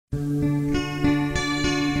Alright,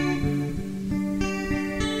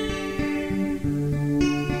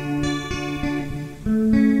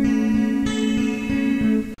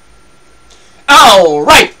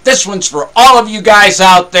 this one's for all of you guys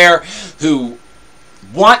out there who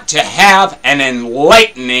want to have an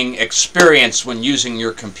enlightening experience when using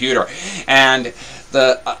your computer. And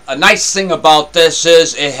a nice thing about this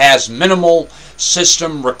is it has minimal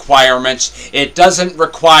system requirements. It doesn't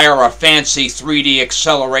require a fancy 3D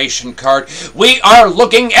acceleration card. We are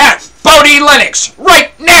looking at Bodhi Linux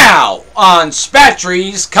right now on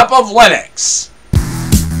Spatry's Cup of Linux.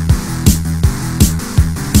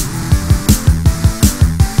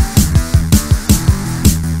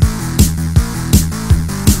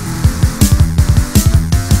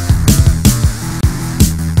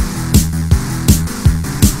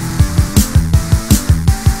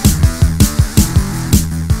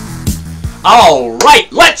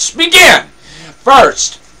 Alright, let's begin!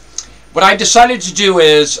 First, what I decided to do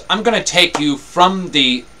is I'm going to take you from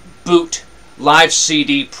the boot live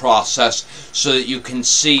CD process so that you can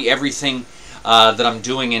see everything that I'm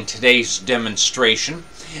doing in today's demonstration.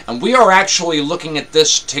 And we are actually looking at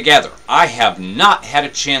this together. I have not had a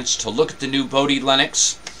chance to look at the new Bodhi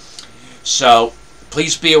Linux, so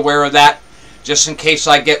please be aware of that. Just in case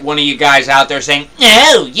I get one of you guys out there saying,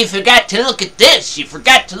 "No, you forgot to look at this, you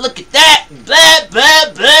forgot to look at that, blah,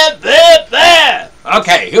 blah, blah, blah, blah."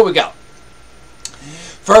 Okay, here we go.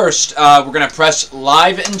 First, we're going to press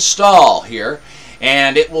Live Install here,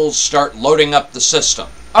 and it will start loading up the system.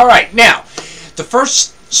 Alright, now, the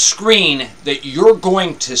first screen that you're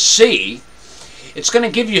going to see, it's going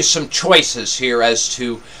to give you some choices here as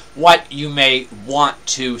to what you may want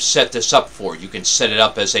to set this up for. You can set it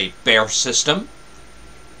up as a bare system.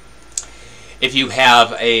 If you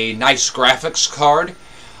have a nice graphics card,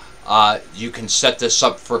 you can set this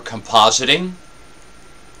up for compositing.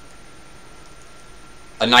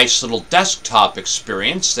 A nice little desktop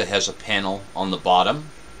experience that has a panel on the bottom.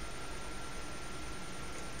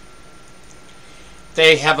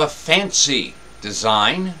 They have a fancy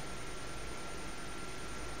design.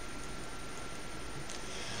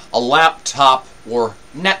 A laptop or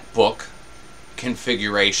netbook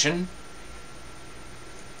configuration,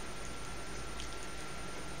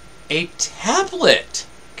 a tablet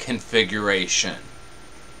configuration,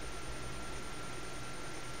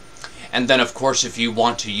 and then of course if you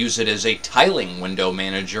want to use it as a tiling window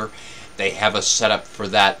manager, they have a setup for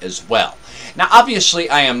that as well. Now obviously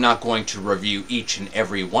I am not going to review each and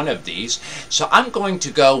every one of these, so I'm going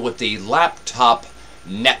to go with the laptop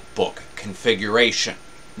netbook configuration.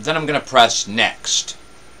 Then I'm going to press Next.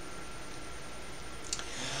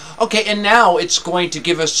 Okay, and now it's going to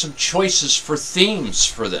give us some choices for themes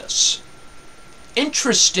for this.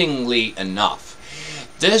 Interestingly enough,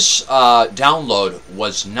 this download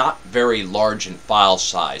was not very large in file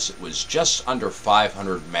size. It was just under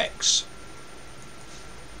 500 megs.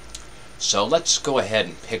 So let's go ahead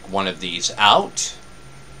and pick one of these out.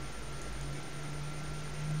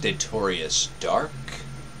 Notorious Dark.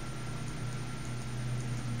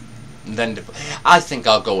 And then I think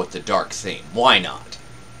I'll go with the dark theme. Why not?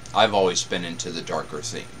 I've always been into the darker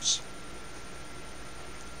themes.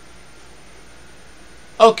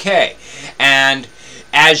 Okay, and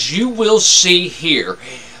as you will see here,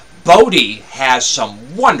 Bodhi has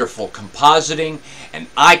some wonderful compositing and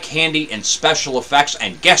eye candy and special effects,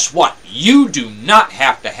 and guess what? You do not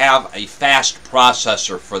have to have a fast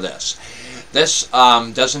processor for this. This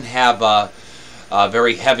doesn't have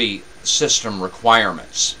very heavy system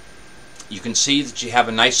requirements. You can see that you have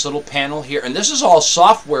a nice little panel here, and this is all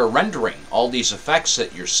software rendering, all these effects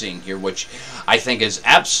that you're seeing here, which I think is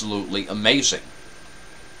absolutely amazing.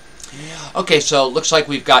 Okay, so it looks like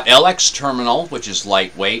we've got LXTerminal, which is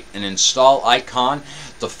lightweight, an install icon,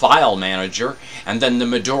 the file manager, and then the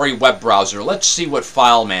Midori web browser. Let's see what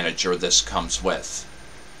file manager this comes with.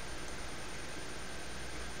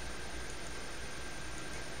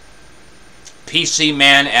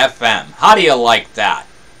 PCManFM. How do you like that?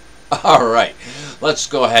 Alright, let's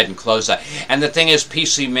go ahead and close that. And the thing is,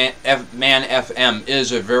 PCManFM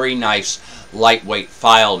is a very nice lightweight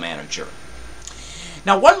file manager.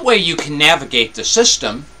 Now, one way you can navigate the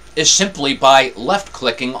system is simply by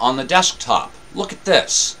left-clicking on the desktop. Look at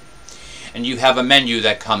this. And you have a menu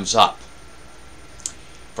that comes up.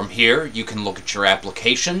 From here, you can look at your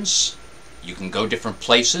applications. You can go different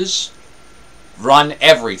places. Run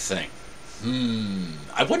everything.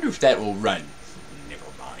 I wonder if that will run. Never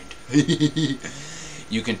mind.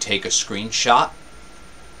 You can take a screenshot.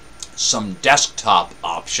 Some desktop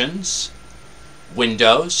options.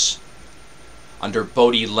 Windows. Under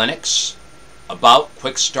Bodhi Linux, About,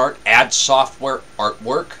 Quick Start, Add Software,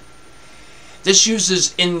 Artwork. This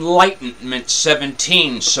uses Enlightenment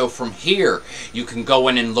 17, so from here you can go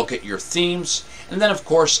in and look at your themes, and then of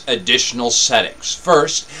course additional settings.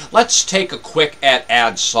 First, let's take a quick at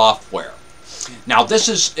Add Software. Now this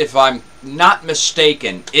is, if I'm not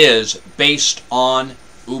mistaken, is based on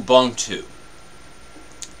Ubuntu.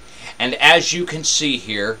 And as you can see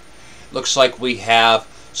here, looks like we have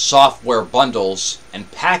software bundles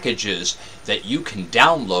and packages that you can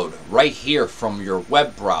download right here from your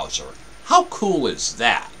web browser. How cool is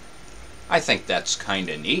that? I think that's kind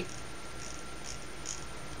of neat.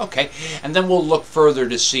 Okay, and then we'll look further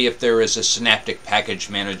to see if there is a Synaptic Package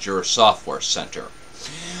Manager or Software Center.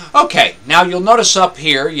 Okay, now you'll notice up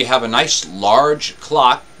here you have a nice large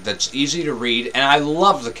clock that's easy to read, and I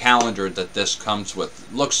love the calendar that this comes with.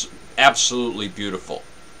 It looks absolutely beautiful.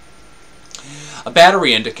 A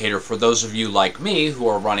battery indicator for those of you like me who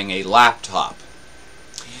are running a laptop.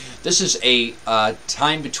 This is a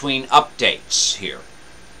time between updates here.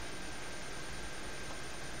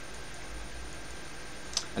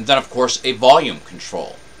 And then of course a volume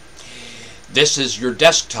control. This is your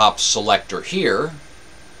desktop selector here.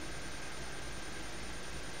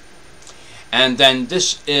 And then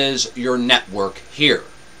this is your network here.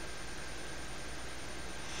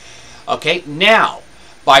 Okay, now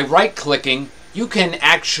by right-clicking you can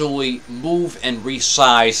actually move and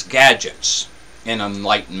resize gadgets in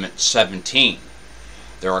Enlightenment 17.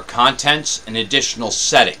 There are contents and additional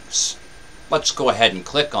settings. Let's go ahead and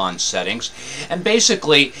click on settings, and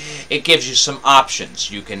basically it gives you some options.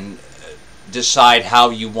 You can decide how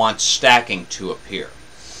you want stacking to appear.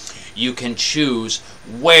 You can choose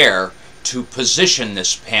where to position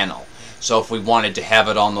this panel. So if we wanted to have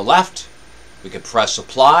it on the left, we could press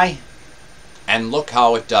apply, and look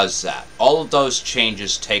how it does that. All of those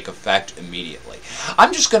changes take effect immediately.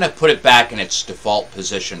 I'm just going to put it back in its default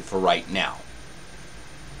position for right now,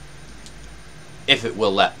 if it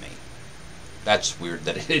will let me. That's weird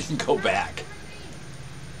that it didn't go back.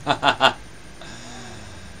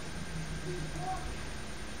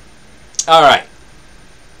 Alright.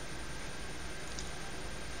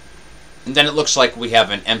 And then it looks like we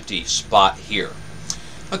have an empty spot here.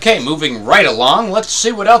 Okay, moving right along, let's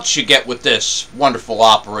see what else you get with this wonderful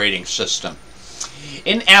operating system.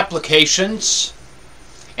 In Applications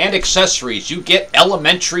and Accessories, you get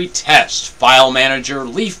Elementary Test, File Manager,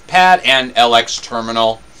 Leafpad, and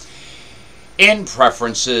LXTerminal. In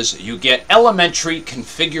Preferences, you get Elementary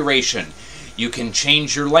Configuration. You can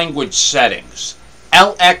change your language settings.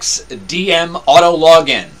 LXDM Auto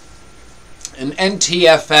Login. An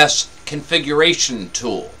NTFS configuration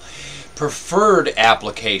tool. Preferred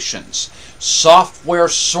applications, software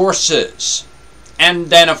sources,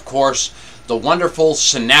 and then of course the wonderful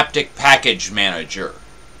Synaptic Package Manager.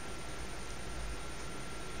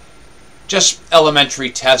 Just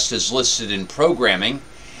Elementary Test is listed in Programming,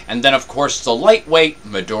 and then of course the lightweight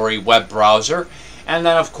Midori web browser, and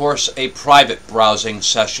then of course a private browsing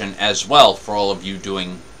session as well for all of you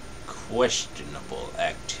doing questionable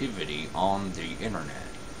activity on the internet.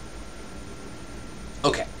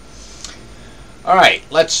 Okay. Alright,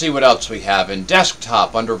 let's see what else we have. In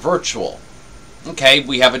Desktop, under Virtual. Okay,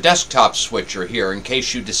 we have a desktop switcher here in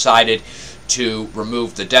case you decided to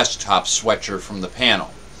remove the desktop switcher from the panel.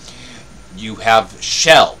 You have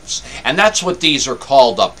shelves, and that's what these are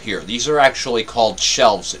called up here. These are actually called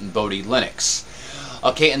shelves in Bodhi Linux.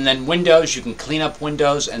 Okay, and then Windows, you can clean up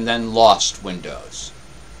Windows, and then lost Windows.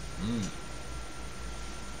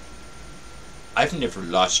 I've never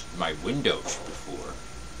lost my Windows before.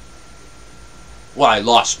 Well, I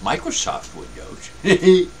lost Microsoft Windows.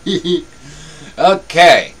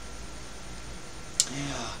 Okay.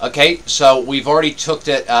 Okay, so we've already took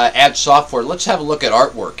that Add Software. Let's have a look at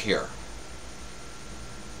artwork here.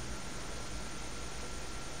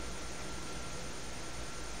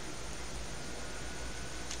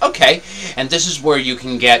 Okay, and this is where you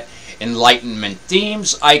can get Enlightenment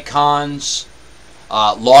themes, icons,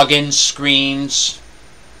 login screens,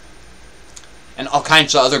 and all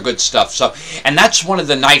kinds of other good stuff. So, and that's one of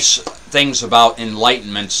the nice things about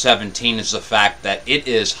Enlightenment 17 is the fact that it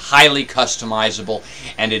is highly customizable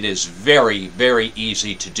and it is very, very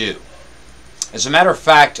easy to do. As a matter of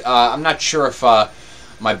fact, I'm not sure if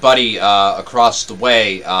my buddy across the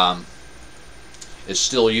way is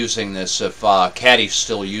still using this, if Caddy's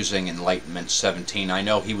still using Enlightenment 17. I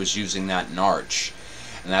know he was using that in Arch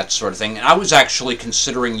and that sort of thing. And I was actually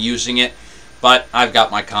considering using it, but I've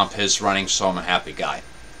got my comp his running, so I'm a happy guy.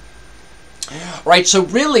 Right, so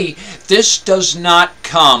really, this does not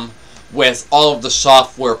come with all of the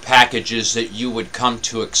software packages that you would come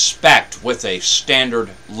to expect with a standard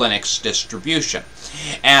Linux distribution.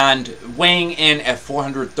 And weighing in at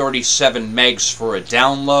 437 megs for a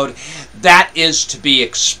download, that is to be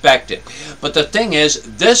expected. But the thing is,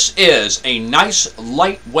 this is a nice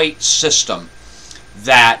lightweight system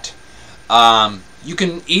that you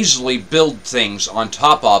can easily build things on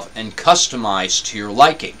top of and customize to your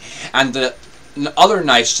liking. And the other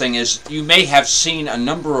nice thing is, you may have seen a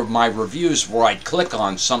number of my reviews where I'd click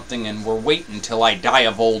on something and we're waiting until I die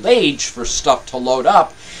of old age for stuff to load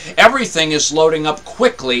up. Everything is loading up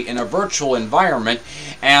quickly in a virtual environment,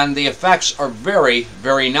 and the effects are very,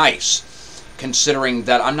 very nice, considering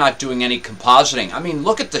that I'm not doing any compositing. I mean,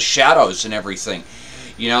 look at the shadows and everything.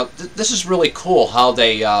 You know, this is really cool how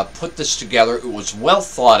they put this together. It was well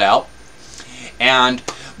thought out. And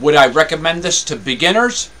would I recommend this to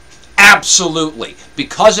beginners? Absolutely.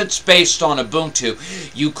 Because it's based on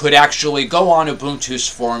Ubuntu, you could actually go on Ubuntu's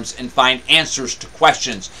forums and find answers to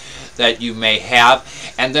questions that you may have.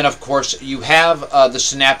 And then, of course, you have the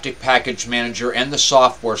Synaptic Package Manager and the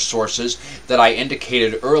software sources that I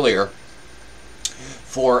indicated earlier.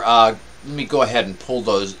 For let me go ahead and pull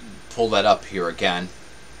that up here again.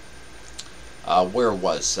 Where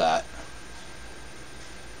was that?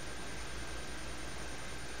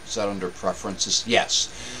 Is that under Preferences? Yes.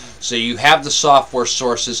 So you have the software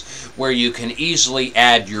sources where you can easily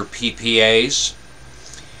add your PPAs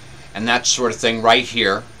and that sort of thing right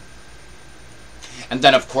here. And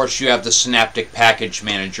then, of course, you have the Synaptic Package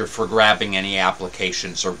Manager for grabbing any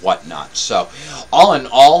applications or whatnot. So, all in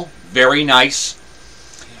all, very nice.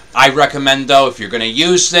 I recommend, though, if you're going to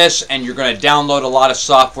use this and you're going to download a lot of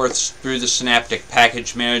software through the Synaptic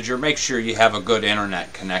Package Manager, make sure you have a good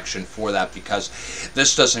internet connection for that, because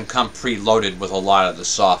this doesn't come preloaded with a lot of the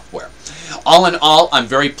software. All in all, I'm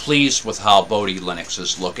very pleased with how Bodhi Linux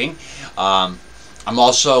is looking. I'm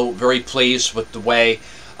also very pleased with the way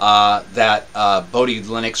that Bodhi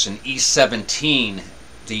Linux and E17,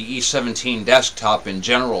 the E17 desktop in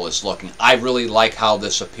general, is looking. I really like how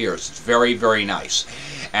this appears. It's very, very nice.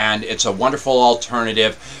 And it's a wonderful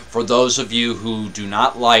alternative for those of you who do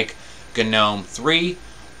not like GNOME 3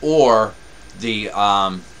 or the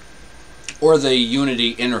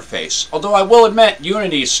Unity interface. Although I will admit,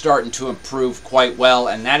 Unity is starting to improve quite well,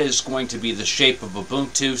 and that is going to be the shape of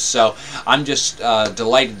Ubuntu. So I'm just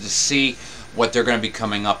delighted to see what they're going to be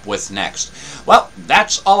coming up with next. Well,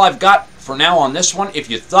 that's all I've got for now on this one. If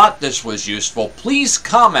you thought this was useful, please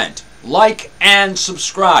comment, like, and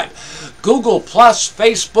subscribe. Google+,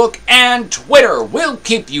 Facebook, and Twitter will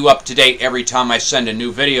keep you up to date every time I send a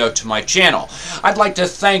new video to my channel. I'd like to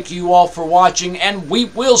thank you all for watching, and we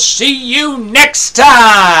will see you next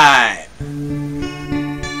time!